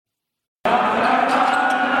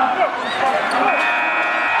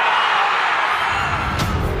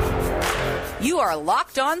are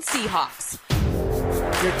Locked On Seahawks,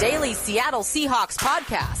 your daily Seattle Seahawks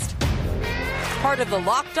podcast. Part of the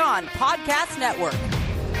Locked On Podcast Network,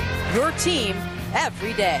 your team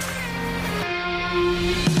every day.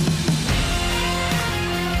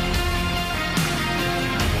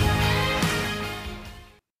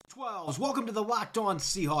 Welcome to the Locked On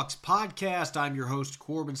Seahawks podcast. I'm your host,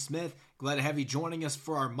 Corbin Smith. Glad to have you joining us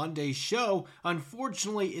for our Monday show.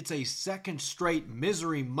 Unfortunately, it's a second straight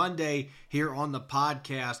Misery Monday here on the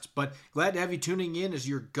podcast, but glad to have you tuning in as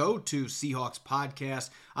your go-to Seahawks podcast.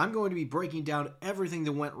 I'm going to be breaking down everything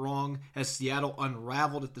that went wrong as Seattle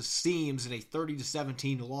unraveled at the seams in a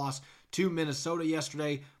 30-17 loss to Minnesota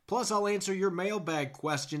yesterday. Plus, I'll answer your mailbag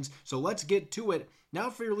questions, so let's get to it. Now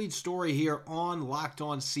for your lead story here on Locked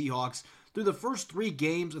On Seahawks. Through the first 3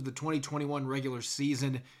 games of the 2021 regular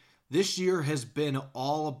season, this year has been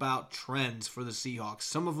all about trends for the Seahawks.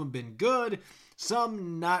 Some of them been good,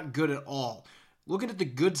 some not good at all. Looking at the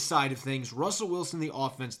good side of things, Russell Wilson, the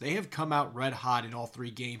offense, they have come out red hot in all 3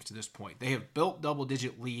 games to this point. They have built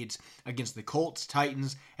double-digit leads against the Colts,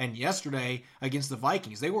 Titans, and yesterday against the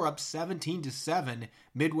Vikings. They were up 17-7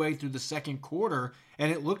 midway through the second quarter,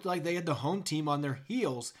 and it looked like they had the home team on their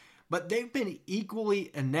heels. But they've been equally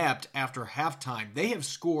inept after halftime. They have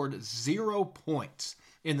scored 0 points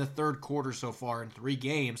in the third quarter so far in 3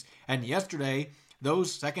 games, and yesterday,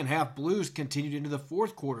 those second-half Blues continued into the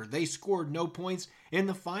fourth quarter. They scored no points in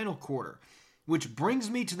the final quarter, which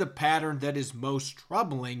brings me to the pattern that is most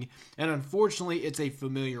troubling, and unfortunately, it's a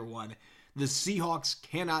familiar one. The Seahawks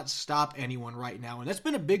cannot stop anyone right now, and that's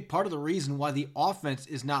been a big part of the reason why the offense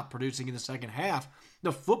is not producing in the second half.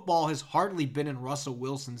 The football has hardly been in Russell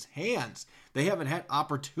Wilson's hands. They haven't had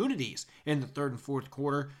opportunities in the third and fourth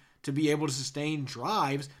quarter to be able to sustain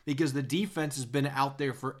drives because the defense has been out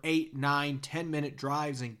there for 8, 9, 10-minute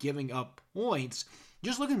drives and giving up points.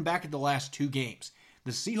 Just looking back at the last 2 games,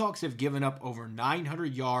 the Seahawks have given up over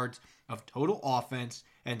 900 yards of total offense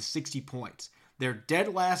and 60 points. They're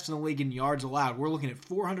dead last in the league in yards allowed. We're looking at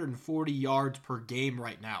 440 yards per game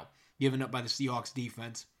right now, given up by the Seahawks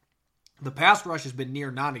defense. The pass rush has been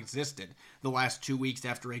near non-existent the last 2 weeks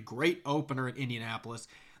after a great opener in Indianapolis.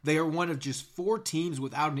 They are one of just 4 teams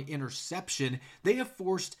without an interception. They have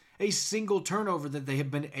forced a single turnover that they have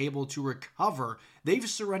been able to recover. They've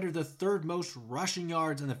surrendered the 3rd most rushing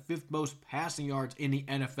yards and the 5th most passing yards in the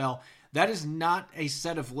NFL. That is not a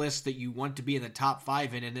set of lists that you want to be in the top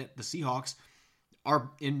 5 in, and the Seahawks are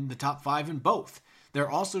in the top 5 in both. They're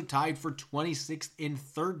also tied for 26th in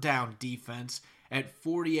third down defense at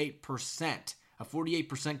 48%, a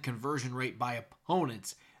 48% conversion rate by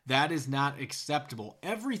opponents. That is not acceptable.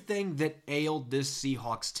 Everything that ailed this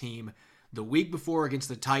Seahawks team the week before against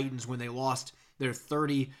the Titans when they lost their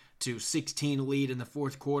 30-16 lead in the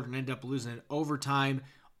fourth quarter and ended up losing in overtime,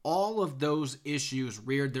 all of those issues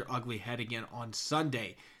reared their ugly head again on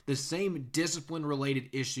Sunday. The same discipline-related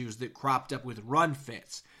issues that cropped up with run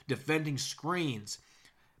fits, defending screens,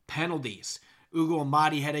 penalties. Ugo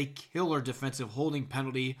Amadi had a killer defensive holding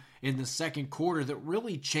penalty in the second quarter that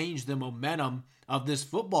really changed the momentum of this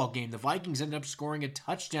football game. The Vikings ended up scoring a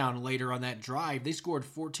touchdown later on that drive. They scored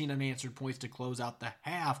 14 unanswered points to close out the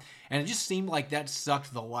half, and it just seemed like that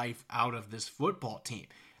sucked the life out of this football team.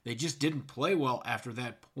 They just didn't play well after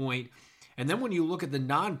that point. And then when you look at the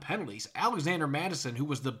non-penalties, Alexander Mattison, who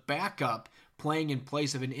was the backup playing in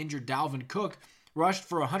place of an injured Dalvin Cook, rushed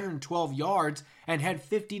for 112 yards and had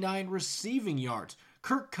 59 receiving yards.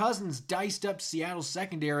 Kirk Cousins diced up Seattle's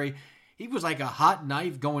secondary. He was like a hot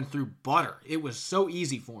knife going through butter. It was so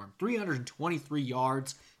easy for him. 323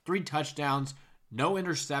 yards, 3 touchdowns, no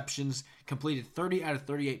interceptions, completed 30 out of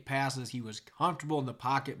 38 passes. He was comfortable in the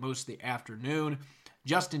pocket most of the afternoon.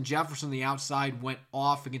 Justin Jefferson, the outside, went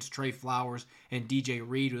off against Trey Flowers and DJ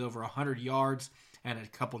Reed with over 100 yards and a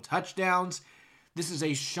couple touchdowns. This is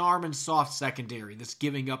a Charmin soft secondary that's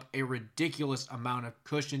giving up a ridiculous amount of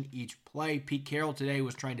cushion each play. Pete Carroll today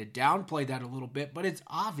was trying to downplay that a little bit, but it's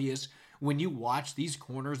obvious when you watch these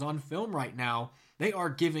corners on film right now. They are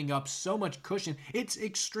giving up so much cushion. It's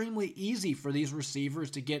extremely easy for these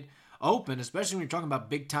receivers to get open, especially when you're talking about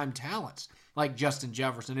big-time talents like Justin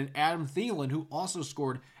Jefferson and Adam Thielen, who also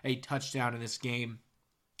scored a touchdown in this game.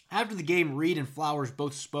 After the game, Reed and Flowers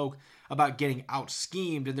both spoke about getting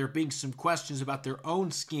out-schemed and there being some questions about their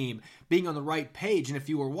own scheme being on the right page. And if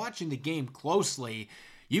you were watching the game closely,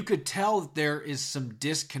 you could tell that there is some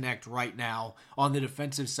disconnect right now on the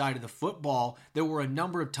defensive side of the football. There were a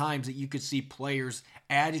number of times that you could see players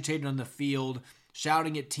agitated on the field,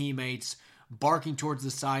 shouting at teammates, barking towards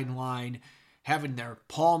the sideline, having their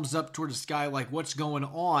palms up toward the sky like, what's going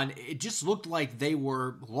on? It just looked like they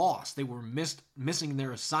were lost. They were missing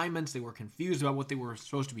their assignments. They were confused about what they were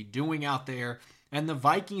supposed to be doing out there. And the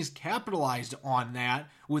Vikings capitalized on that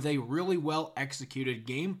with a really well-executed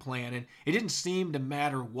game plan. And it didn't seem to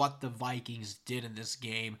matter what the Vikings did in this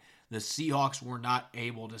game. The Seahawks were not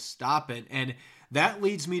able to stop it. And that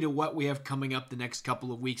leads me to what we have coming up the next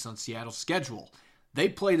couple of weeks on Seattle's schedule. They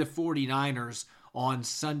play the 49ers on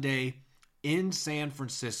Sunday in San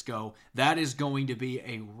Francisco. That is going to be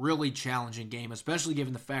a really challenging game, especially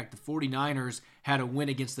given the fact the 49ers had a win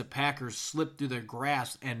against the Packers slip through their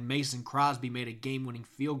grasp and Mason Crosby made a game-winning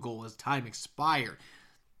field goal as time expired.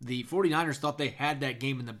 The 49ers thought they had that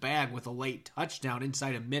game in the bag with a late touchdown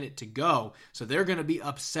inside a minute to go, so they're going to be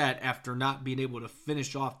upset after not being able to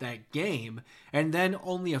finish off that game. And then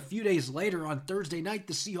only a few days later on Thursday night,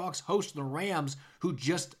 the Seahawks host the Rams, who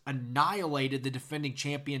just annihilated the defending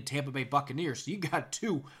champion Tampa Bay Buccaneers. So you got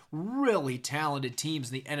two really talented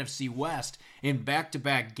teams in the NFC West in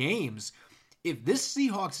back-to-back games. If this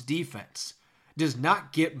Seahawks defense does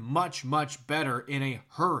not get much, much better in a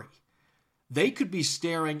hurry, they could be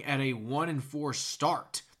staring at a 1-4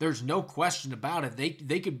 start. There's no question about it.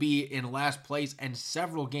 They could be in last place and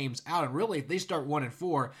several games out. And really, if they start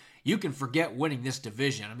 1-4, you can forget winning this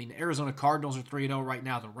division. I mean, Arizona Cardinals are 3-0 right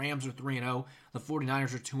now. The Rams are 3-0. The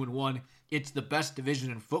 49ers are 2-1. It's the best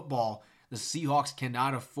division in football. The Seahawks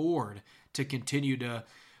cannot afford to continue to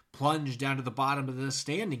plunge down to the bottom of the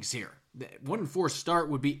standings here. The 1-4 start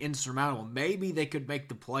would be insurmountable. Maybe they could make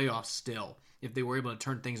the playoffs still if they were able to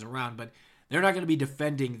turn things around, but they're not going to be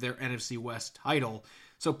defending their NFC West title.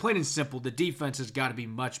 So plain and simple, the defense has got to be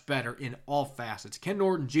much better in all facets. Ken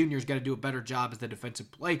Norton Jr. has got to do a better job as the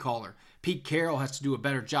defensive play caller. Pete Carroll has to do a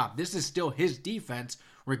better job. This is still his defense,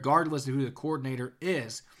 regardless of who the coordinator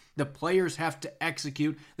is. The players have to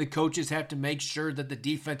execute. The coaches have to make sure that the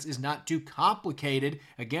defense is not too complicated.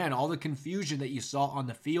 Again, all the confusion that you saw on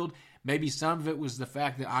the field, maybe some of it was the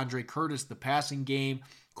fact that Andre Curtis, the passing game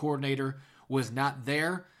coordinator, was not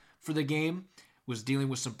there for the game, was dealing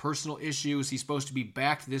with some personal issues. He's supposed to be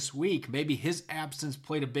back this week. Maybe his absence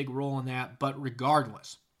played a big role in that, but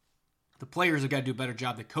regardless, the players have got to do a better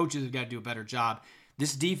job. The coaches have got to do a better job.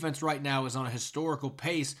 This defense right now is on a historical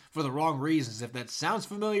pace for the wrong reasons. If that sounds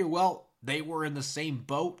familiar, well, they were in the same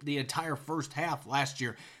boat the entire first half last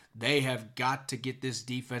year. They have got to get this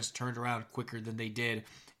defense turned around quicker than they did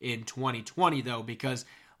in 2020, though, because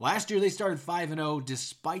last year they started 5-0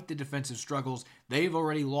 despite the defensive struggles. They've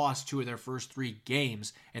already lost 2 of their first 3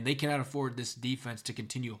 games, and they cannot afford this defense to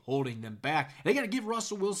continue holding them back. They got to give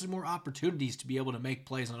Russell Wilson more opportunities to be able to make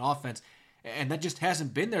plays on offense, and that just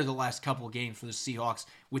hasn't been there the last couple of games for the Seahawks,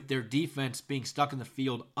 with their defense being stuck in the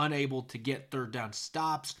field, unable to get third down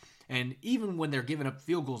stops, and even when they're giving up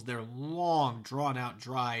field goals, they're long, drawn-out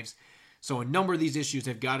drives. So a number of these issues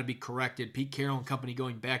have got to be corrected. Pete Carroll and company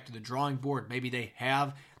going back to the drawing board. Maybe they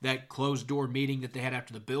have that closed-door meeting that they had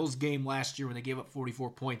after the Bills game last year when they gave up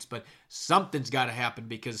 44 points. But something's got to happen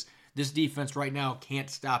because this defense right now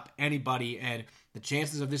can't stop anybody. And the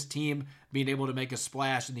chances of this team being able to make a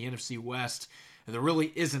splash in the NFC West, there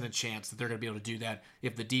really isn't a chance that they're going to be able to do that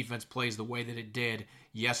if the defense plays the way that it did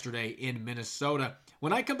yesterday in Minnesota.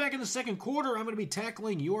 When I come back in the second quarter, I'm going to be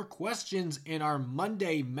tackling your questions in our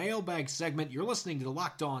Monday mailbag segment. You're listening to the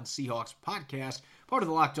Locked On Seahawks podcast, part of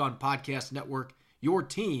the Locked On Podcast Network, your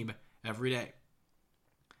team every day.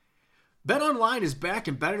 BetOnline is back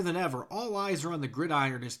and better than ever. All eyes are on the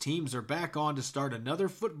gridiron as teams are back on to start another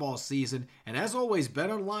football season. And as always,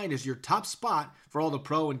 BetOnline is your top spot for all the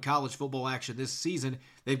pro and college football action this season.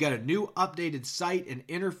 They've got a new updated site and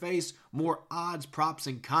interface, more odds, props,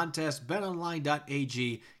 and contests.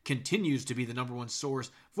 BetOnline.ag continues to be the number one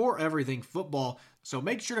source for everything football. So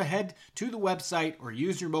make sure to head to the website or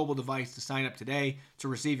use your mobile device to sign up today to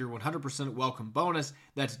receive your 100% welcome bonus.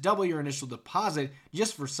 That's double your initial deposit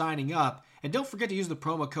just for signing up. And don't forget to use the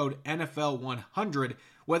promo code NFL100.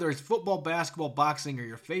 Whether it's football, basketball, boxing, or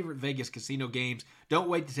your favorite Vegas casino games, don't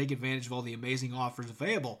wait to take advantage of all the amazing offers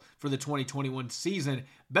available for the 2021 season.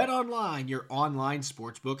 BetOnline, your online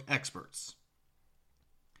sportsbook experts.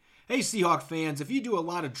 Hey Seahawk fans, if you do a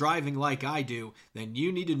lot of driving like I do, then you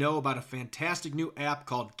need to know about a fantastic new app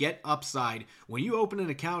called Get Upside. When you open an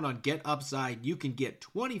account on Get Upside, you can get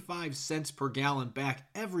 25 cents per gallon back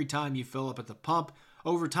every time you fill up at the pump.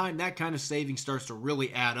 Over time, that kind of savings starts to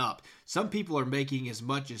really add up. Some people are making as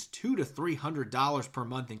much as $200 to $300 per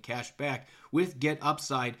month in cash back with Get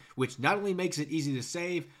Upside, which not only makes it easy to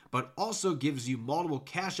save, but also gives you multiple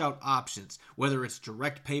cash out options, whether it's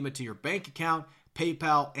direct payment to your bank account,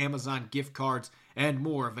 PayPal, Amazon gift cards, and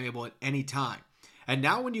more available at any time. And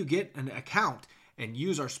now when you get an account and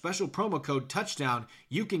use our special promo code Touchdown,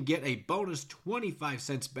 you can get a bonus 25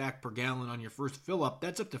 cents back per gallon on your first fill up.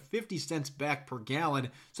 That's up to 50 cents back per gallon.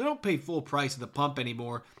 So don't pay full price at the pump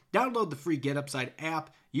anymore. Download the free Get Upside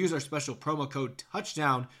app. Use our special promo code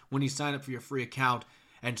Touchdown when you sign up for your free account.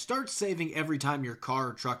 And start saving every time your car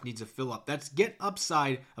or truck needs a fill up. That's Get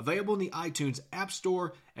Upside, available in the iTunes App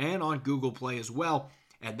Store and on Google Play as well.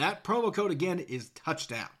 And that promo code again is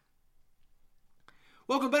Touchdown.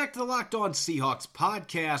 Welcome back to the Locked On Seahawks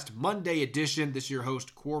podcast, Monday edition. This is your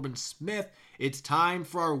host, Corbin Smith. It's time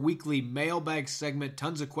for our weekly mailbag segment.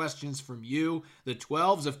 Tons of questions from you, the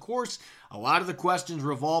 12s. Of course, a lot of the questions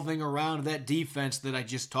revolving around that defense that I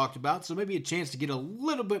just talked about. So maybe a chance to get a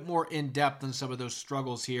little bit more in-depth on some of those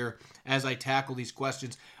struggles here as I tackle these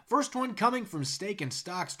questions. First one coming from Steak and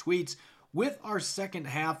Stocks tweets, with our second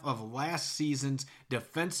half of last season's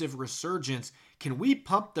defensive resurgence, can we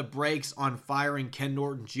pump the brakes on firing Ken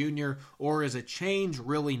Norton Jr., or is a change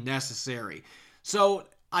really necessary? So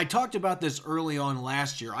I talked about this early on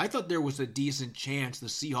last year. I thought there was a decent chance the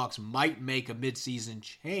Seahawks might make a midseason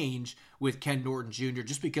change with Ken Norton Jr.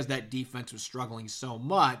 just because that defense was struggling so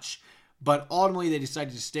much. But ultimately, they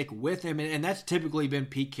decided to stick with him, and that's typically been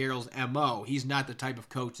Pete Carroll's MO. He's not the type of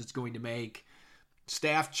coach that's going to make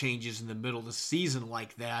staff changes in the middle of the season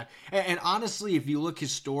like that. And honestly, if you look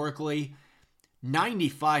historically,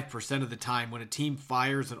 95% of the time when a team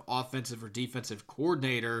fires an offensive or defensive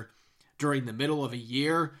coordinator during the middle of a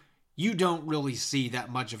year, you don't really see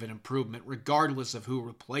that much of an improvement regardless of who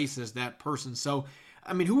replaces that person. So,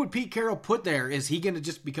 I mean, who would Pete Carroll put there? Is he going to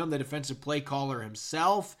just become the defensive play caller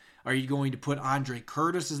himself? Are you going to put Andre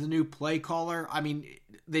Curtis as the new play caller? I mean,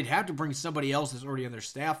 they'd have to bring somebody else that's already on their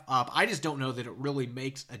staff up. I just don't know that it really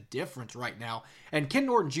makes a difference right now. And Ken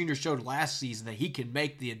Norton Jr. showed last season that he can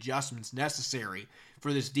make the adjustments necessary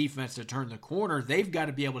for this defense to turn the corner. They've got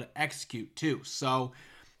to be able to execute too. So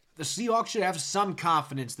the Seahawks should have some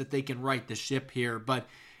confidence that they can right the ship here, but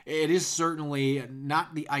it is certainly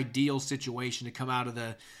not the ideal situation to come out of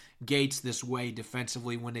the gates this way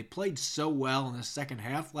defensively when they played so well in the second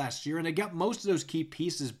half last year, and they got most of those key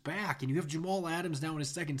pieces back. And you have Jamal Adams now in his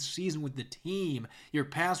second season with the team. Your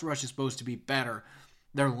pass rush is supposed to be better.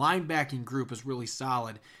 Their linebacking group is really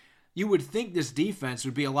solid. You would think this defense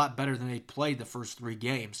would be a lot better than they played the first three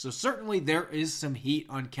games. So certainly there is some heat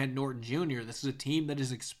on Ken Norton Jr. This is a team that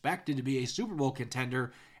is expected to be a Super Bowl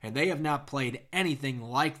contender, and they have not played anything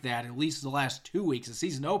like that, at least the last 2 weeks. The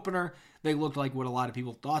season opener, they looked like what a lot of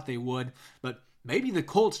people thought they would, but maybe the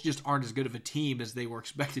Colts just aren't as good of a team as they were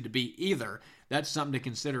expected to be either. That's something to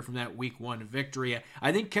consider from that Week 1 victory.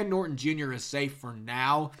 I think Ken Norton Jr. is safe for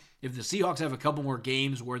now. If the Seahawks have a couple more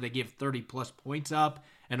games where they give 30-plus points up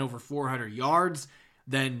and over 400 yards,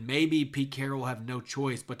 then maybe Pete Carroll will have no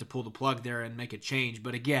choice but to pull the plug there and make a change.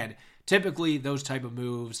 But again, typically those type of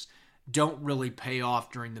moves don't really pay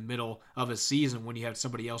off during the middle of a season when you have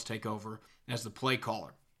somebody else take over as the play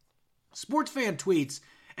caller. Sports Fan tweets,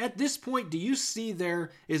 at this point, do you see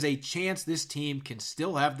there is a chance this team can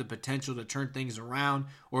still have the potential to turn things around,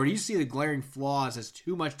 or do you see the glaring flaws as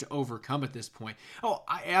too much to overcome at this point? Oh,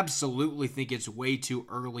 I absolutely think it's way too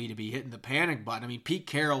early to be hitting the panic button. I mean, Pete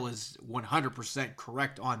Carroll is 100%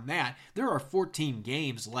 correct on that. There are 14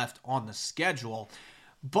 games left on the schedule.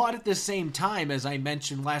 But at the same time, as I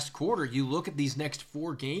mentioned last quarter, you look at these next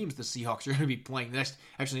 4 games the Seahawks are going to be playing. The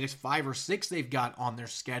next 5 or 6 they've got on their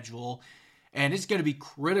schedule. And it's going to be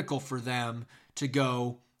critical for them to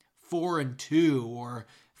go 4-2 or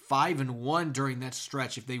 5-1 during that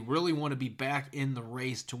stretch if they really want to be back in the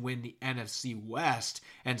race to win the NFC West.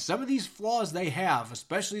 And some of these flaws they have,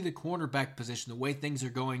 especially the cornerback position, the way things are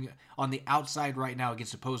going on the outside right now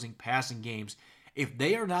against opposing passing games, if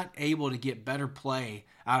they are not able to get better play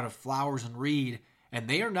out of Flowers and Reed, and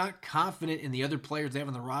they are not confident in the other players they have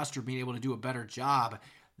on the roster being able to do a better job,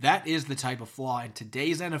 that is the type of flaw in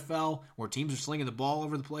today's NFL where teams are slinging the ball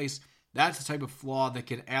over the place. That's the type of flaw that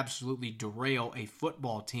can absolutely derail a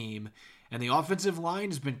football team. And the offensive line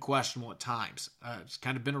has been questionable at times. It's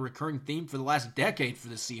kind of been a recurring theme for the last decade for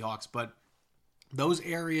the Seahawks, but those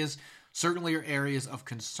areas certainly are areas of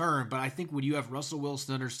concern. But I think when you have Russell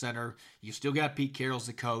Wilson under center, you still got Pete Carroll as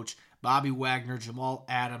the coach, Bobby Wagner, Jamal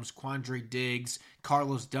Adams, Quandre Diggs,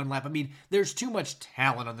 Carlos Dunlap. I mean, there's too much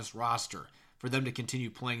talent on this roster for them to continue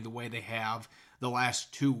playing the way they have the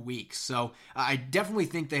last 2 weeks. So I definitely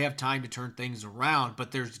think they have time to turn things around,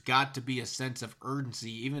 but there's got to be a sense of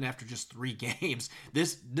urgency even after just 3 games.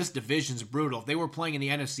 This division's brutal. If they were playing in the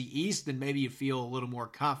NFC East, then maybe you feel a little more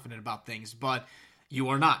confident about things, but you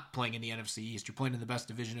are not playing in the NFC East. You're playing in the best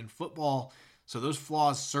division in football. So those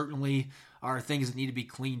flaws certainly are things that need to be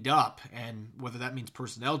cleaned up. And whether that means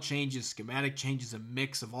personnel changes, schematic changes, a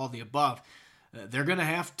mix of all the above, they're going to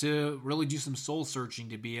have to really do some soul searching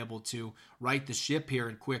to be able to right the ship here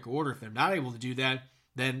in quick order. If they're not able to do that,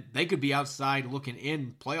 then they could be outside looking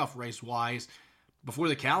in playoff race-wise before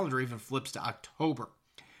the calendar even flips to October.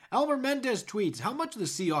 Albert Mendez tweets, how much of the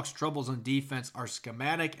Seahawks' troubles on defense are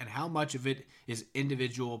schematic and how much of it is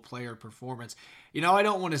individual player performance? You know, I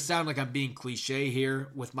don't want to sound like I'm being cliche here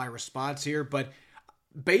with my response here, but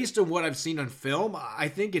based on what I've seen on film, I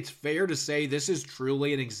think it's fair to say this is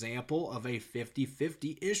truly an example of a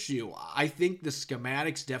 50-50 issue. I think the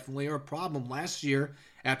schematics definitely are a problem. Last year,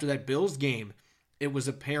 after that Bills game, it was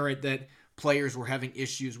apparent that players were having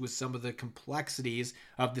issues with some of the complexities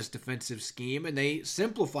of this defensive scheme, and they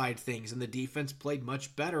simplified things, and the defense played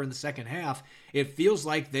much better in the second half. It feels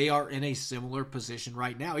like they are in a similar position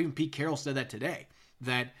right now. Even Pete Carroll said that today,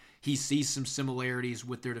 that he sees some similarities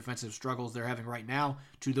with their defensive struggles they're having right now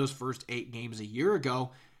to those first 8 games a year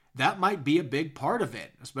ago. That might be a big part of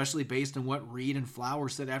it, especially based on what Reed and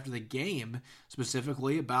Flowers said after the game,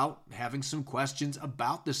 specifically about having some questions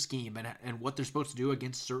about the scheme and what they're supposed to do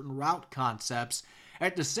against certain route concepts.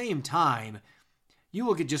 At the same time, you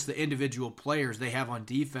look at just the individual players they have on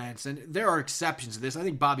defense, and there are exceptions to this. I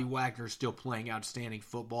think Bobby Wagner is still playing outstanding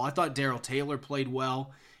football. I thought Darrell Taylor played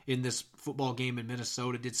well in this football game in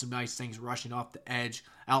Minnesota, did some nice things rushing off the edge.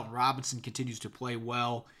 Alton Robinson continues to play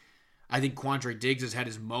well. I think Quandre Diggs has had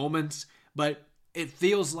his moments, but it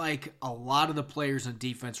feels like a lot of the players on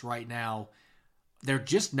defense right now, they're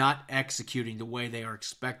just not executing the way they are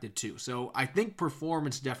expected to. So I think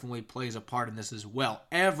performance definitely plays a part in this as well.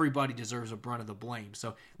 Everybody deserves a brunt of the blame.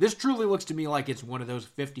 So this truly looks to me like it's one of those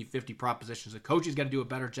 50-50 propositions. The coach's got to do a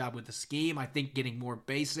better job with the scheme. I think getting more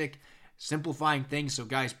basic, simplifying things so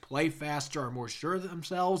guys play faster, are more sure of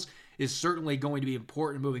themselves, is certainly going to be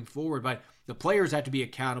important moving forward, but the players have to be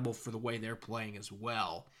accountable for the way they're playing as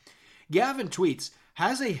well. Gavin tweets,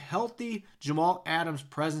 has a healthy Jamal Adams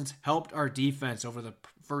presence helped our defense over the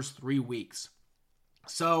first 3 weeks?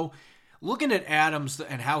 So, looking at Adams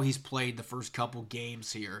and how he's played the first couple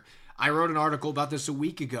games here, I wrote an article about this a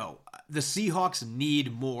week ago. The Seahawks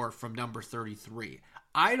need more from number 33.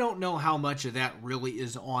 I don't know how much of that really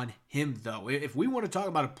is on him, though. If we want to talk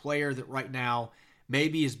about a player that right now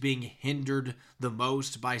maybe is being hindered the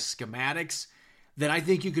most by schematics, then I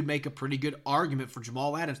think you could make a pretty good argument for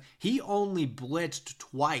Jamal Adams. He only blitzed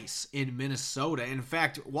twice in Minnesota. In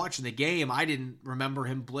fact, watching the game, I didn't remember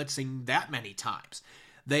him blitzing that many times.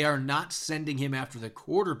 They are not sending him after the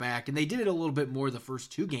quarterback, and they did it a little bit more the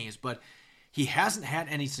first 2 games, but he hasn't had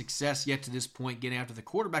any success yet to this point getting after the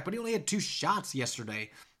quarterback, but he only had 2 shots yesterday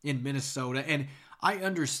in Minnesota, and I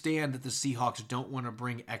understand that the Seahawks don't want to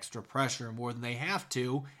bring extra pressure more than they have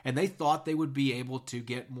to, and they thought they would be able to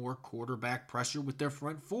get more quarterback pressure with their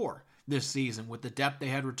front 4 this season. With the depth they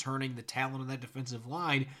had returning, the talent on that defensive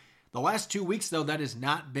line, the last 2 weeks, though, that has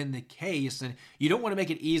not been the case, and you don't want to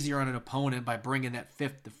make it easier on an opponent by bringing that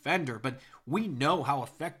 5th defender, but we know how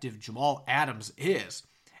effective Jamal Adams is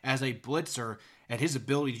as a blitzer, and his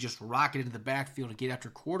ability to just rocket into the backfield and get after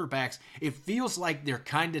quarterbacks. It feels like they're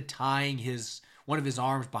kind of tying one of his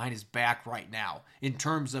arms behind his back right now in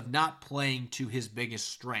terms of not playing to his biggest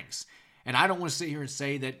strengths. And I don't want to sit here and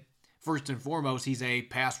say that first and foremost he's a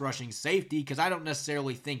pass rushing safety, because I don't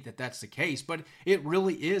necessarily think that that's the case, but it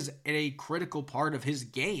really is a critical part of his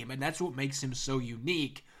game, and that's what makes him so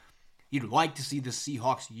unique. You'd like to see the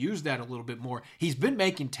Seahawks use that a little bit more. He's been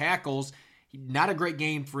making tackles. Not a great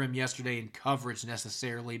game for him yesterday in coverage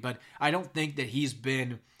necessarily, but I don't think that he's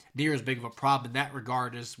been near as big of a problem in that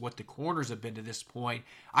regard as what the corners have been to this point.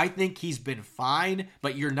 I think he's been fine,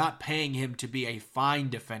 but you're not paying him to be a fine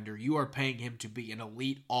defender. You are paying him to be an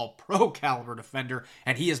elite all-pro caliber defender,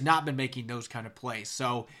 and he has not been making those kind of plays.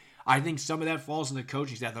 So I think some of that falls in the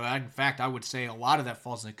coaching staff. In fact, I would say a lot of that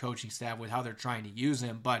falls in the coaching staff with how they're trying to use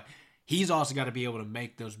him, but he's also got to be able to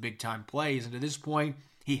make those big-time plays, and to this point,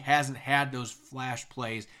 he hasn't had those flash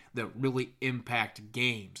plays that really impact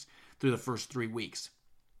games through the first 3 weeks.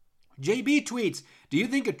 JB tweets, do you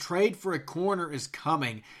think a trade for a corner is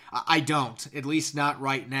coming? I don't, at least not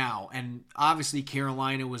right now. And obviously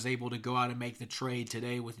Carolina was able to go out and make the trade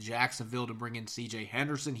today with Jacksonville to bring in CJ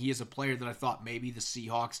Henderson. He is a player that I thought maybe the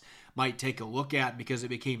Seahawks might take a look at, because it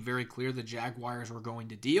became very clear the Jaguars were going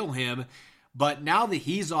to deal him. But now that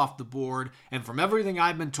he's off the board, and from everything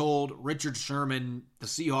I've been told, Richard Sherman, the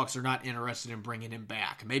Seahawks are not interested in bringing him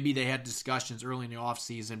back. Maybe they had discussions early in the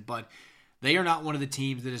offseason, but they are not one of the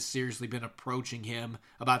teams that has seriously been approaching him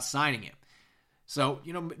about signing him. So,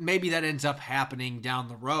 maybe that ends up happening down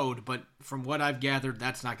the road, but from what I've gathered,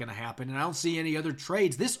 that's not going to happen. And I don't see any other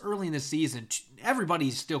trades this early in the season.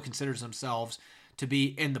 Everybody still considers themselves to be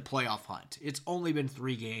in the playoff hunt. It's only been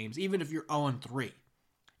 3 games. Even if you're 0-3,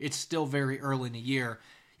 it's still very early in the year.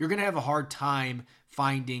 You're going to have a hard time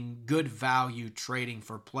finding good value trading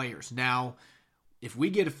for players. Now, if we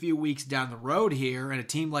get a few weeks down the road here and a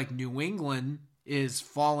team like New England is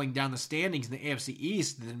falling down the standings in the AFC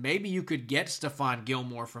East, then maybe you could get Stephon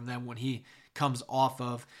Gilmore from them when he comes off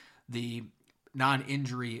of the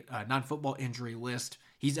non-football injury list.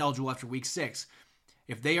 He's eligible after week 6.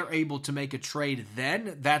 If they are able to make a trade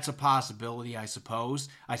then, that's a possibility, I suppose.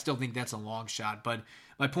 I still think that's a long shot. But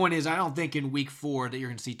my point is, I don't think in week 4 that you're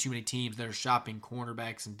going to see too many teams that are shopping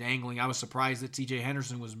cornerbacks and dangling. I was surprised that C.J.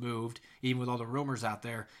 Henderson was moved, even with all the rumors out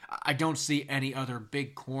there. I don't see any other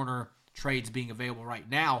big corner trades being available right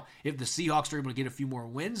now. If the Seahawks are able to get a few more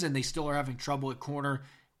wins and they still are having trouble at corner,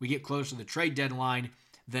 we get closer to the trade deadline,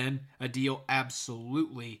 then a deal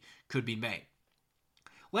absolutely could be made.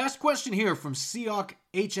 Last question here from Seahawk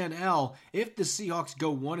HNL. If the Seahawks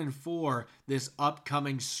go 1-4 this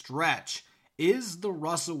upcoming stretch, is the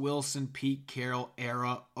Russell Wilson, Pete Carroll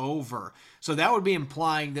era over? So that would be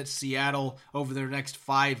implying that Seattle, over their next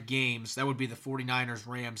 5 games, that would be the 49ers,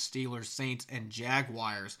 Rams, Steelers, Saints, and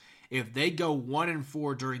Jaguars. If they go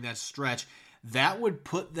 1-4 during that stretch, that would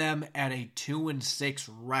put them at a 2-6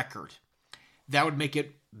 record. That would make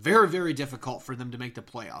it very, very difficult for them to make the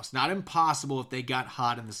playoffs. Not impossible if they got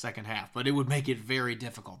hot in the second half, but it would make it very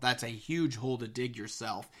difficult. That's a huge hole to dig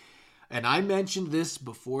yourself. And I mentioned this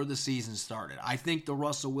before the season started. I think the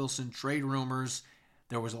Russell Wilson trade rumors,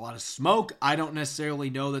 there was a lot of smoke. I don't necessarily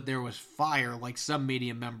know that there was fire like some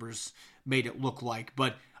media members made it look like,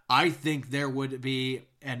 but I think there would be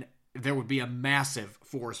a massive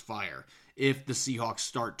forest fire if the Seahawks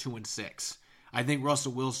start 2-6. I think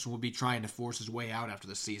Russell Wilson will be trying to force his way out after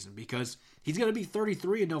the season because he's going to be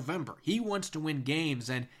 33 in November. He wants to win games,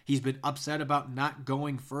 and he's been upset about not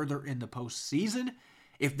going further in the postseason.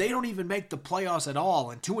 If they don't even make the playoffs at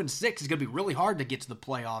all, and 2-6 is going to be really hard to get to the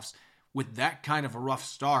playoffs with that kind of a rough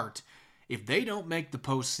start. If they don't make the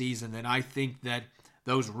postseason, then I think that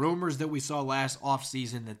those rumors that we saw last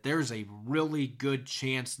offseason, that there's a really good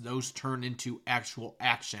chance those turn into actual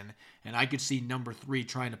action. And I could see number 3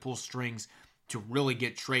 trying to pull strings to really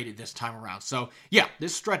get traded this time around. So, yeah,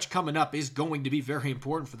 this stretch coming up is going to be very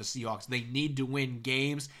important for the Seahawks. They need to win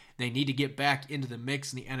games. They need to get back into the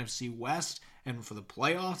mix in the NFC West and for the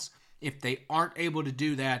playoffs. If they aren't able to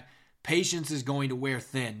do that, patience is going to wear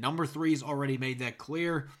thin. Number 3's already made that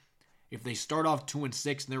clear. If they start off 2-6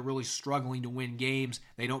 and they're really struggling to win games,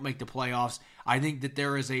 they don't make the playoffs, I think that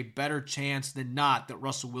there is a better chance than not that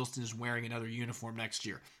Russell Wilson is wearing another uniform next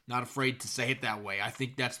year. Not afraid to say it that way. I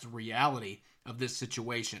think that's the reality of this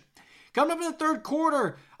situation. Coming up in the third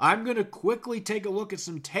quarter, I'm going to quickly take a look at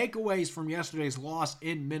some takeaways from yesterday's loss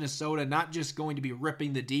in Minnesota. Not just going to be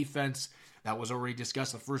ripping the defense. That was already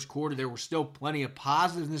discussed in the first quarter. There were still plenty of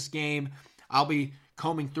positives in this game. I'll be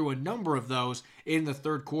combing through a number of those in the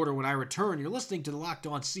third quarter when I return. You're listening to the Locked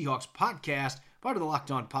On Seahawks podcast, part of the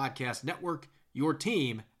Locked On Podcast Network, your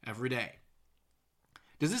team every day.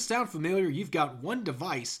 Does this sound familiar? You've got one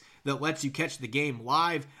device that lets you catch the game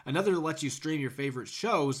live, another that lets you stream your favorite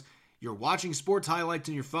shows. You're watching sports highlights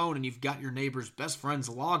on your phone, and you've got your neighbor's best friend's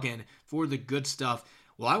login for the good stuff.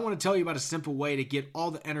 Well, I want to tell you about a simple way to get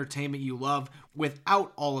all the entertainment you love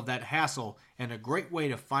without all of that hassle, and a great way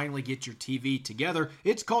to finally get your TV together.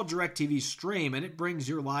 It's called DirecTV Stream, and it brings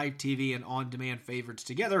your live TV and on-demand favorites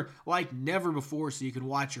together like never before, so you can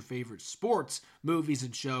watch your favorite sports, movies,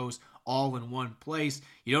 and shows all in one place.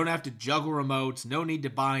 You don't have to juggle remotes, no need to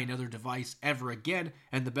buy another device ever again,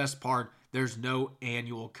 and the best part, there's no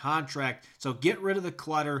annual contract. So get rid of the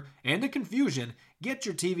clutter and the confusion. Get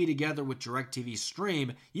your TV together with DirecTV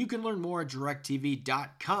Stream. You can learn more at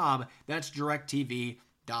directv.com. That's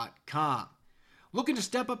directv.com. Looking to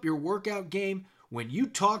step up your workout game? When you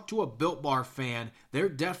talk to a Built Bar fan, they're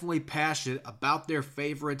definitely passionate about their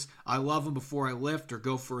favorites. I love them before I lift or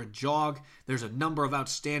go for a jog. There's a number of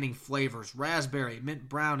outstanding flavors: raspberry, mint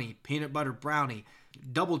brownie, peanut butter brownie,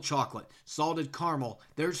 double chocolate, salted caramel.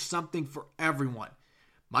 There's something for everyone.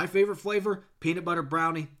 My favorite flavor, peanut butter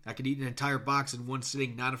brownie. I could eat an entire box in one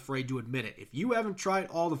sitting, not afraid to admit it. If you haven't tried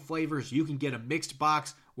all the flavors, you can get a mixed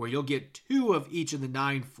box where you'll get 2 of each of the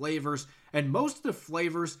 9 flavors. And most of the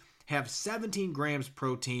flavors have 17 grams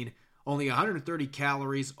protein, only 130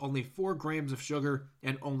 calories, only 4 grams of sugar,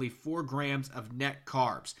 and only 4 grams of net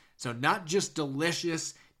carbs. So not just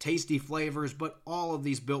delicious, tasty flavors, but all of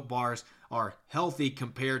these Built Bars are healthy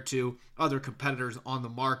compared to other competitors on the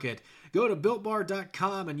market. Go to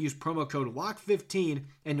BuiltBar.com and use promo code LOCK15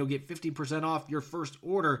 and you'll get 15% off your first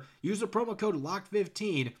order. Use the promo code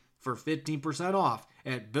LOCK15 for 15% off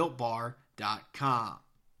at BuiltBar.com.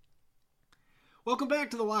 Welcome back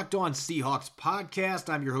to the Locked On Seahawks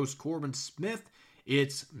podcast. I'm your host, Corbin Smith.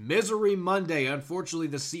 It's Misery Monday. Unfortunately,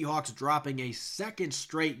 the Seahawks dropping a second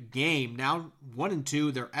straight game. Now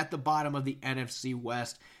 1-2. They're at the bottom of the NFC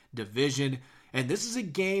West division. And this is a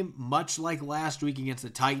game much like last week against the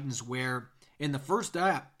Titans, where in the first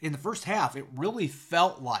half, it really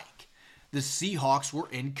felt like the Seahawks were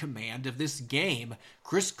in command of this game.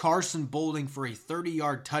 Chris Carson bowling for a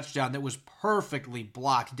 30-yard touchdown that was perfectly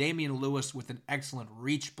blocked. Damian Lewis with an excellent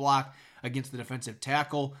reach block against the defensive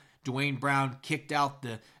tackle. Dwayne Brown kicked out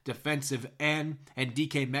the defensive end, and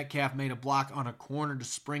DK Metcalf made a block on a corner to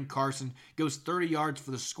spring Carson. Goes 30 yards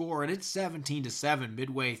for the score, and it's 17-7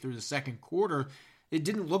 midway through the second quarter. It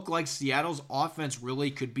didn't look like Seattle's offense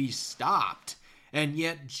really could be stopped. And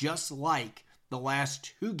yet, just like the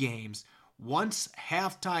last two games, once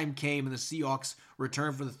halftime came and the Seahawks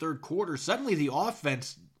returned for the third quarter, suddenly the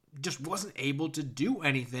offense just wasn't able to do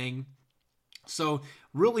anything. So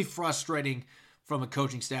really frustrating from a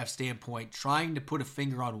coaching staff standpoint, trying to put a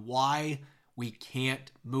finger on why we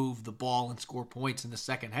can't move the ball and score points in the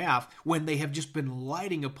second half when they have just been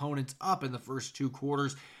lighting opponents up in the first two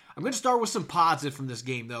quarters. I'm going to start with some positive from this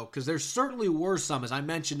game, though, because there certainly were some. As I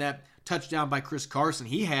mentioned, that touchdown by Chris Carson,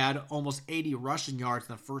 he had almost 80 rushing yards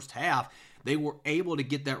in the first half. They were able to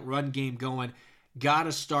get that run game going. Got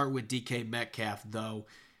to start with DK Metcalf, though.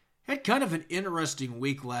 Had kind of an interesting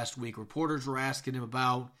week last week. Reporters were asking him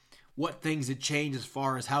about what things had changed as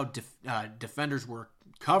far as how defenders were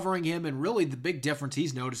covering him, and really the big difference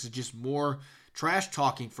he's noticed is just more trash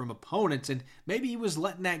talking from opponents, and maybe he was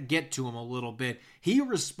letting that get to him a little bit. He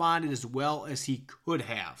responded as well as he could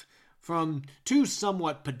have from two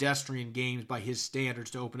somewhat pedestrian games by his standards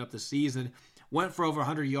to open up the season. Went for over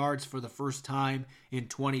 100 yards for the first time in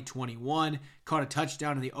 2021. Caught a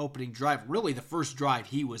touchdown in the opening drive. Really, the first drive,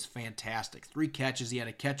 he was fantastic. 3 catches. He had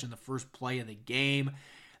a catch in the first play of the game.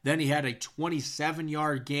 Then he had a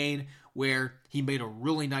 27-yard gain where he made a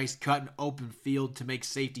really nice cut in open field to make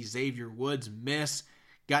safety Xavier Woods miss.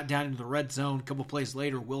 Got down into the red zone. A couple plays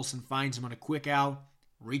later, Wilson finds him on a quick out.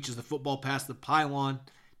 Reaches the football past the pylon.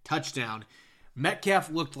 Touchdown. Metcalf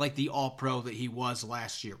looked like the all-pro that he was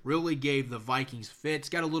last year. Really gave the Vikings fits.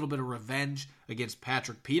 Got a little bit of revenge against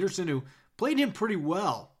Patrick Peterson, who played him pretty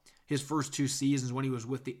well his first two seasons when he was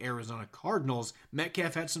with the Arizona Cardinals.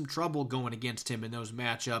 Metcalf had some trouble going against him in those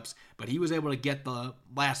matchups, but he was able to get the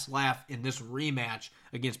last laugh in this rematch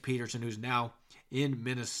against Peterson, who's now in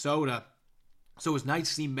Minnesota. So it was nice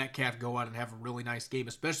to see Metcalf go out and have a really nice game,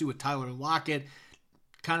 especially with Tyler Lockett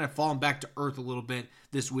kind of falling back to earth a little bit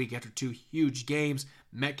this week after two huge games.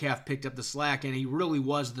 Metcalf picked up the slack, and he really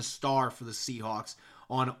was the star for the Seahawks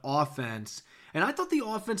on offense. And I thought the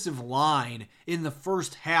offensive line, in the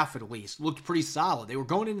first half at least, looked pretty solid. They were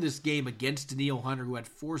going into this game against Danielle Hunter, who had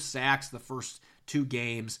 4 sacks the first two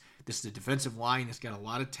games. This is a defensive line that's got a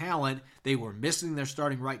lot of talent. They were missing their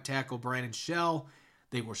starting right tackle, Brandon Shell.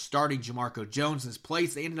 They were starting Jamarco Jones in his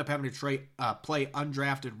place. They ended up having to play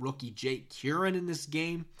undrafted rookie Jake Curran in this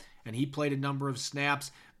game, and he played a number of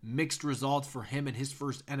snaps. Mixed results for him in his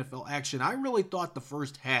first NFL action. I really thought the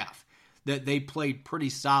first half that they played pretty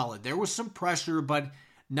solid. There was some pressure, but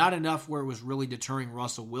not enough where it was really deterring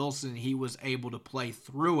Russell Wilson. He was able to play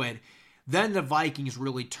through it. Then the Vikings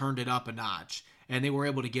really turned it up a notch, and they were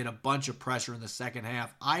able to get a bunch of pressure in the second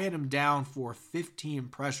half. I had him down for 15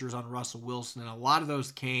 pressures on Russell Wilson, and a lot of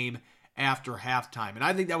those came after halftime. And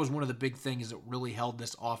I think that was one of the big things that really held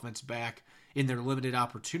this offense back in their limited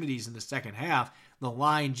opportunities in the second half. The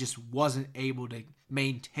line just wasn't able to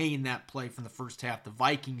maintain that play from the first half. The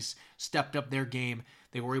Vikings stepped up their game.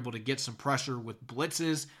 They were able to get some pressure with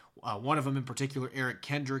blitzes. One of them in particular, Eric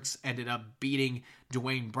Kendricks, ended up beating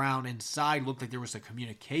Dwayne Brown inside. Looked like there was a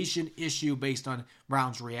communication issue based on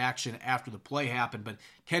Brown's reaction after the play happened. But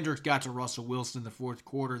Kendricks got to Russell Wilson in the fourth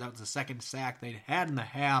quarter. That was the second sack they'd had in the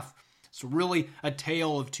half. So really a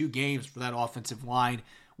tale of two games for that offensive line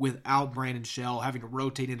without Brandon Shell, having to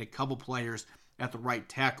rotate in a couple players at the right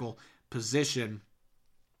tackle position.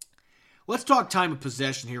 Let's talk time of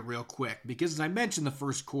possession here real quick, because as I mentioned the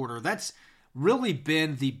first quarter, that's really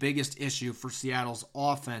been the biggest issue for Seattle's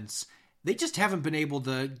offense. They just haven't been able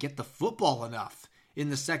to get the football enough in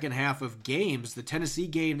the second half of games. The Tennessee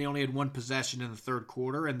game, they only had one possession in the third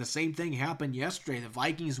quarter, and the same thing happened yesterday. The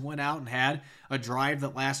Vikings went out and had a drive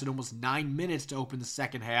that lasted almost 9 minutes to open the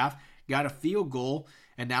second half, got a field goal,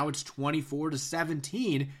 and now it's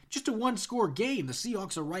 24-17, just a one-score game. The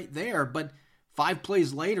Seahawks are right there, but 5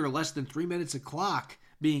 plays later, less than 3 minutes of clock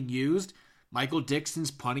being used, Michael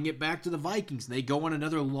Dixon's punting it back to the Vikings. They go on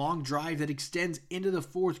another long drive that extends into the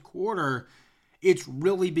fourth quarter. It's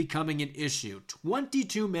really becoming an issue.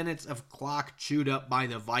 22 minutes of clock chewed up by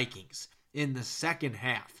the Vikings in the second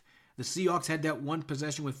half. The Seahawks had that one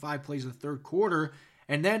possession with 5 plays in the third quarter,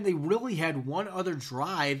 and then they really had one other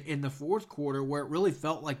drive in the fourth quarter where it really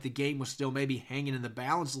felt like the game was still maybe hanging in the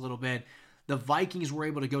balance a little bit. The Vikings were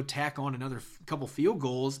able to go tack on another couple field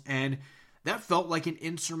goals, and that felt like an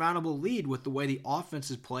insurmountable lead with the way the offense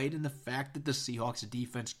is played and the fact that the Seahawks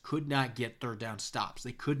defense could not get third down stops.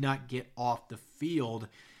 They could not get off the field.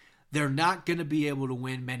 They're not going to be able to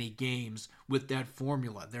win many games with that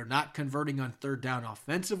formula. They're not converting on third down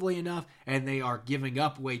offensively enough, and they are giving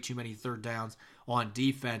up way too many third downs on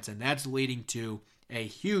defense, and that's leading to a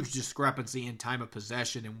huge discrepancy in time of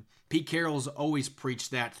possession. And Pete Carroll's always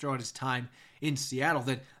preached that throughout his time in Seattle,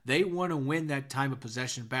 that they want to win that time of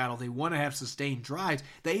possession battle. They want to have sustained drives.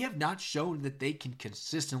 They have not shown that they can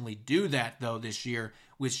consistently do that, though, this year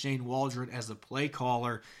with Shane Waldron as the play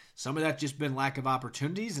caller. Some of that just been lack of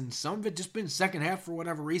opportunities, and some of it just been second half for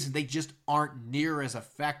whatever reason. They just aren't near as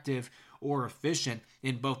effective or efficient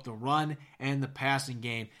in both the run and the passing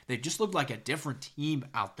game. They just look like a different team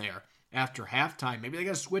out there after halftime. Maybe they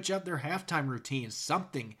got to switch up their halftime routines.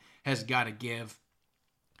 Something has got to give.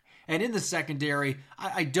 And in the secondary,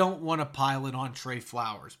 I don't want to pile it on Trey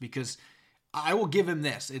Flowers, because I will give him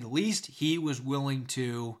this. At least he was willing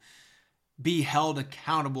to be held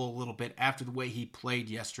accountable a little bit after the way he played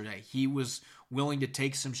yesterday. He was willing to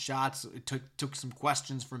take some shots, took some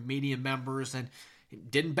questions from media members, and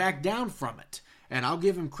didn't back down from it. And I'll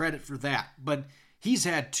give him credit for that. But he's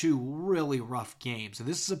had 2 really rough games. And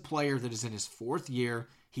this is a player that is in his 4th year.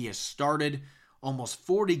 He has started almost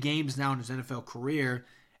 40 games now in his NFL career,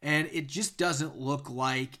 and it just doesn't look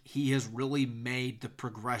like he has really made the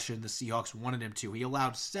progression the Seahawks wanted him to. He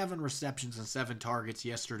allowed 7 receptions and 7 targets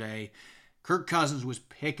yesterday. Kirk Cousins was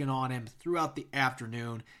picking on him throughout the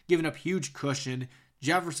afternoon, giving up huge cushion.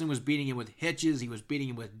 Jefferson was beating him with hitches. He was beating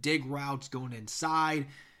him with dig routes going inside.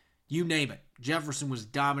 You name it. Jefferson was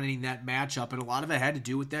dominating that matchup, and a lot of it had to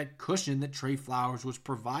do with that cushion that Trey Flowers was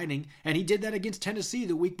providing, and he did that against Tennessee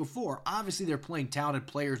the week before. Obviously, they're playing talented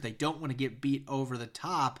players. They don't want to get beat over the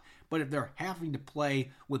top, but if they're having to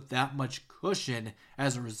play with that much cushion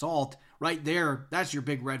as a result, right there, that's your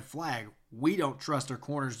big red flag. We don't trust our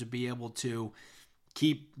corners to be able to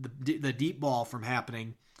keep the deep ball from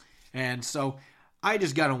happening, and so I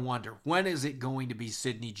just got to wonder, when is it going to be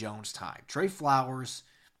Sidney Jones' time? Trey Flowers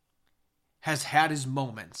has had his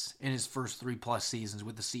moments in his first 3+ seasons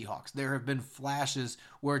with the Seahawks. There have been flashes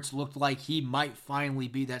where it's looked like he might finally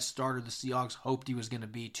be that starter the Seahawks hoped he was going to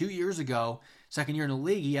be. 2 years ago, second year in the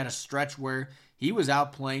league, he had a stretch where he was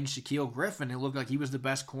outplaying Shaquille Griffin. It looked like he was the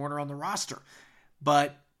best corner on the roster.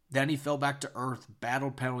 But then he fell back to earth,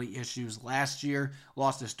 battled penalty issues last year,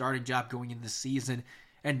 lost his starting job going into the season.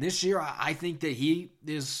 And this year, I think that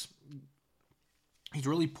he's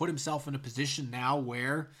really put himself in a position now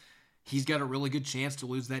where he's got a really good chance to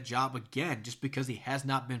lose that job again, just because he has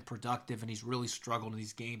not been productive and he's really struggled in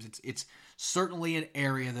these games. It's certainly an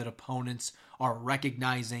area that opponents are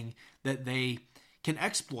recognizing that they can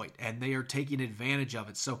exploit, and they are taking advantage of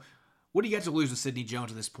it. So what do you got to lose with Sidney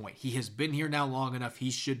Jones at this point? He has been here now long enough.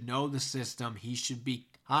 He should know the system. He should be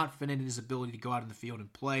confident in his ability to go out in the field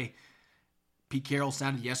and play. Pete Carroll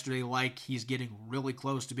sounded yesterday like he's getting really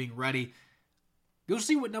close to being ready. Go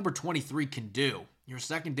see what number 23 can do. Your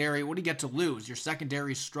secondary, what do you get to lose? Your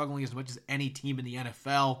secondary is struggling as much as any team in the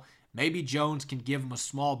NFL. Maybe Jones can give him a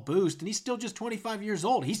small boost, and he's still just 25 years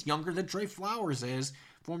old. He's younger than Trey Flowers is,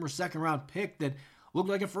 former second-round pick that looked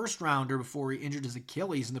like a first-rounder before he injured his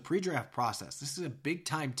Achilles in the pre-draft process. This is a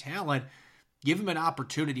big-time talent. Give him an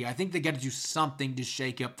opportunity. I think they got to do something to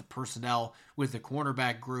shake up the personnel with the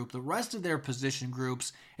cornerback group. The rest of their position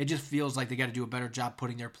groups, it just feels like they got to do a better job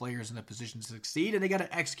putting their players in a position to succeed, and they got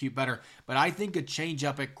to execute better. But I think a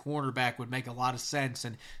change-up at cornerback would make a lot of sense,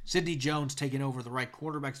 and Sidney Jones taking over the right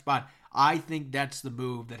quarterback spot, I think that's the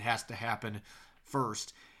move that has to happen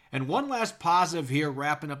first. And one last positive here,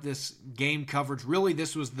 wrapping up this game coverage. Really,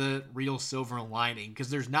 this was the real silver lining, because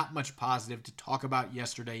there's not much positive to talk about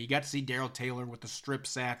yesterday. You got to see Darrell Taylor with the strip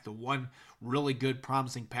sack, the one really good,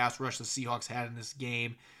 promising pass rush the Seahawks had in this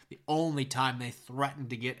game. The only time they threatened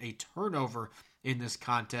to get a turnover in this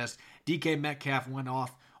contest. DK Metcalf went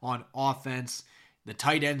off on offense. The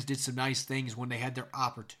tight ends did some nice things when they had their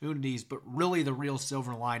opportunities, but really the real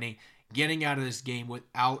silver lining, getting out of this game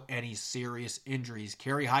without any serious injuries.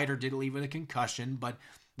 Kerry Hyder did leave with a concussion, but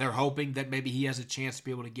they're hoping that maybe he has a chance to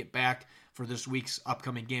be able to get back for this week's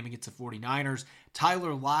upcoming game against the 49ers.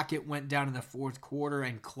 Tyler Lockett went down in the fourth quarter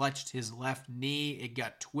and clutched his left knee. It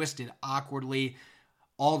got twisted awkwardly.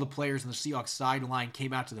 All the players on the Seahawks sideline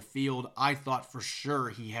came out to the field. I thought for sure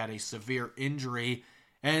he had a severe injury.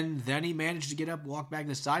 And then he managed to get up, walk back to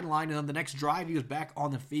the sideline, and on the next drive, he was back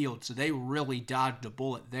on the field. So they really dodged a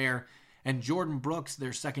bullet there. And Jordan Brooks,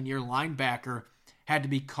 their second-year linebacker, had to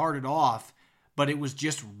be carted off, but it was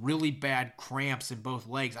just really bad cramps in both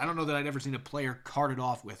legs. I don't know that I'd ever seen a player carted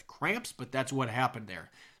off with cramps, but that's what happened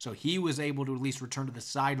there. So he was able to at least return to the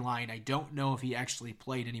sideline. I don't know if he actually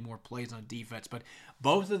played any more plays on defense, but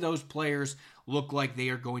both of those players look like they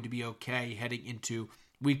are going to be okay heading into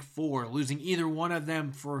Week 4. Losing either one of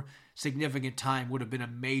them for significant time would have been a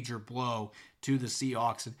major blow to the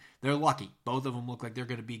Seahawks, and they're lucky. Both of them look like they're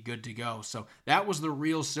going to be good to go. So that was the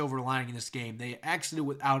real silver lining in this game. They exited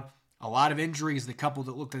without a lot of injuries. The couple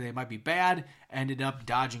that looked like they might be bad ended up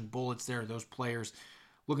dodging bullets there. Those players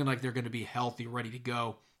looking like they're going to be healthy, ready to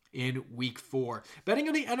go in Week 4. Betting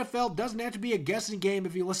on the NFL doesn't have to be a guessing game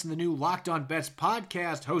if you listen to the new Locked On Bets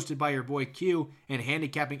podcast hosted by your boy Q and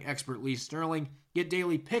handicapping expert Lee Sterling. Get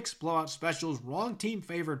daily picks, blowout specials, wrong team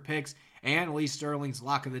favorite picks, and Lee Sterling's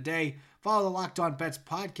Lock of the Day. Follow the Locked On Bets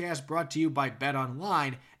podcast brought to you by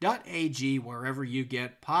betonline.ag wherever you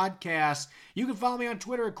get podcasts. You can follow me on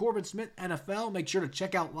Twitter at Corbin Smith NFL. Make sure to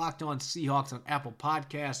check out Locked On Seahawks on Apple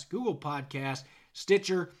Podcasts, Google Podcasts,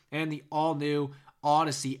 Stitcher, and the all-new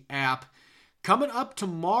Odyssey app. Coming up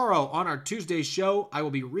tomorrow on our Tuesday show, I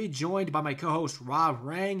will be rejoined by my co-host Rob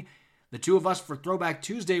Rang. The two of us for Throwback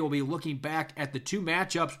Tuesday will be looking back at the two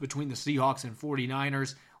matchups between the Seahawks and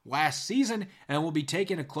 49ers last season, and we'll be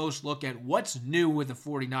taking a close look at what's new with the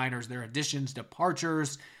 49ers, their additions,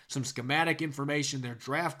 departures, some schematic information, their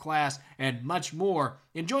draft class, and much more.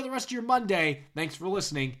 Enjoy the rest of your Monday. Thanks for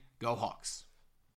listening. Go Hawks.